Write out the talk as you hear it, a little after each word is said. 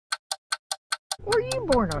Were you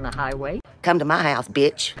born on a highway? Come to my house,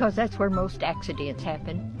 bitch. Because that's where most accidents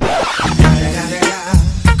happen.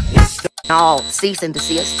 All cease and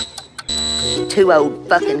desist. Two old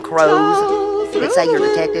fucking crows that say you're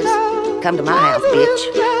detectives. Come to my house, bitch.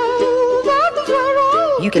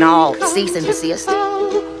 You can all cease and desist.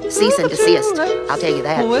 Cease and desist. I'll tell you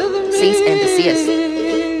that. Cease and desist.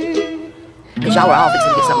 Because y'all are all fixing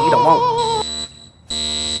to get something you don't want.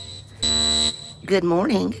 Good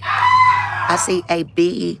morning. I see a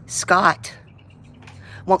B. Scott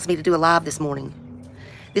wants me to do a live this morning.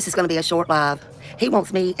 This is going to be a short live. He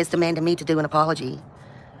wants me, is demanding me to do an apology.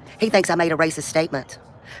 He thinks I made a racist statement.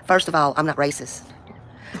 First of all, I'm not racist.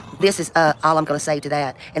 This is all I'm going to say to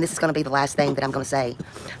that. And this is going to be the last thing that I'm going to say.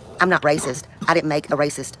 I'm not racist. I didn't make a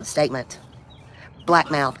racist statement.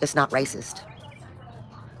 Black mouth is not racist.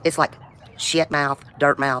 It's like shit mouth,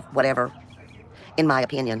 dirt mouth, whatever, in my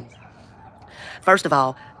opinion. First of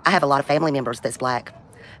all, I have a lot of family members that's black.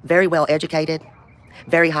 Very well educated,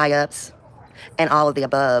 very high ups, and all of the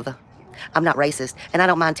above. I'm not racist, and I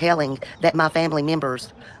don't mind telling that my family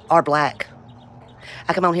members are black.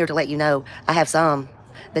 I come on here to let you know I have some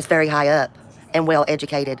that's very high up and well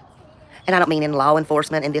educated. And I don't mean in law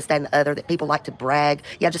enforcement and this, that, and the other, that people like to brag.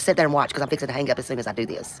 Yeah, just sit there and watch because I'm fixing to hang up as soon as I do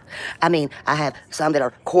this. I mean, I have some that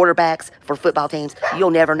are quarterbacks for football teams.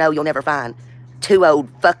 You'll never know, you'll never find. Two old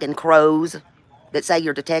fucking crows that say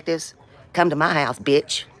you're detectives. Come to my house,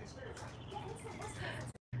 bitch.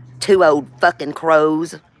 Two old fucking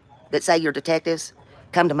crows that say you're detectives.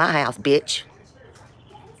 Come to my house, bitch.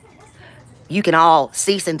 You can all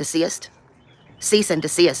cease and desist. Cease and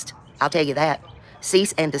desist. I'll tell you that.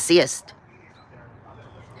 Cease and desist.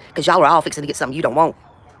 Because y'all are all fixing to get something you don't want.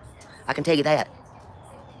 I can tell you that.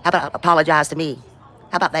 How about apologize to me?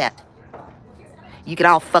 How about that? You can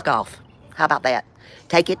all fuck off. How about that?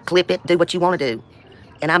 Take it, clip it, do what you want to do.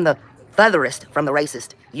 And I'm the furthest from the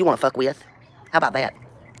racist you want to fuck with. How about that?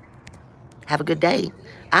 Have a good day.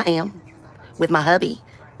 I am. With my hubby,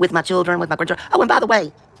 with my children, with my grandchildren. Oh, and by the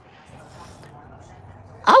way,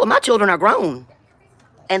 all of my children are grown.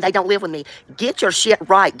 And they don't live with me. Get your shit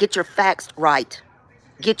right. Get your facts right.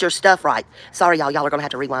 Get your stuff right. Sorry, y'all. Y'all are going to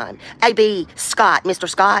have to rewind. A.B. Scott. Mr.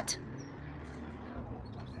 Scott.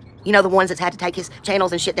 You know the ones that's had to take his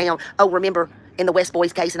channels and shit down. Oh, remember in the West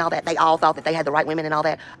Boys case and all that? They all thought that they had the right women and all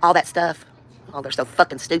that. All that stuff. Oh, they're so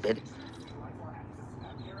fucking stupid.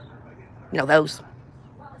 You know those.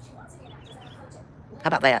 How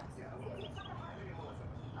about that?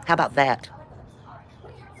 How about that?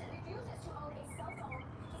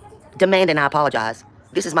 Demanding I apologize.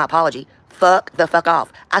 This is my apology. Fuck the fuck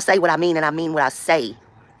off. I say what I mean and I mean what I say.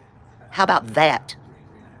 How about that?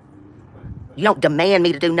 You don't demand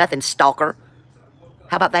me to do nothing, stalker.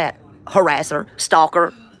 How about that? Harasser,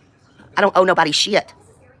 stalker. I don't owe nobody shit.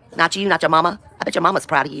 Not you, not your mama. I bet your mama's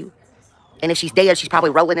proud of you. And if she's dead, she's probably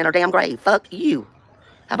rolling in her damn grave. Fuck you.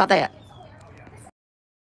 How about that?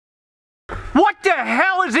 What the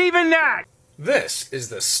hell is even that? This is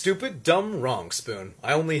the Stupid Dumb Wrong Spoon.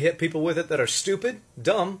 I only hit people with it that are stupid,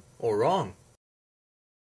 dumb, or wrong.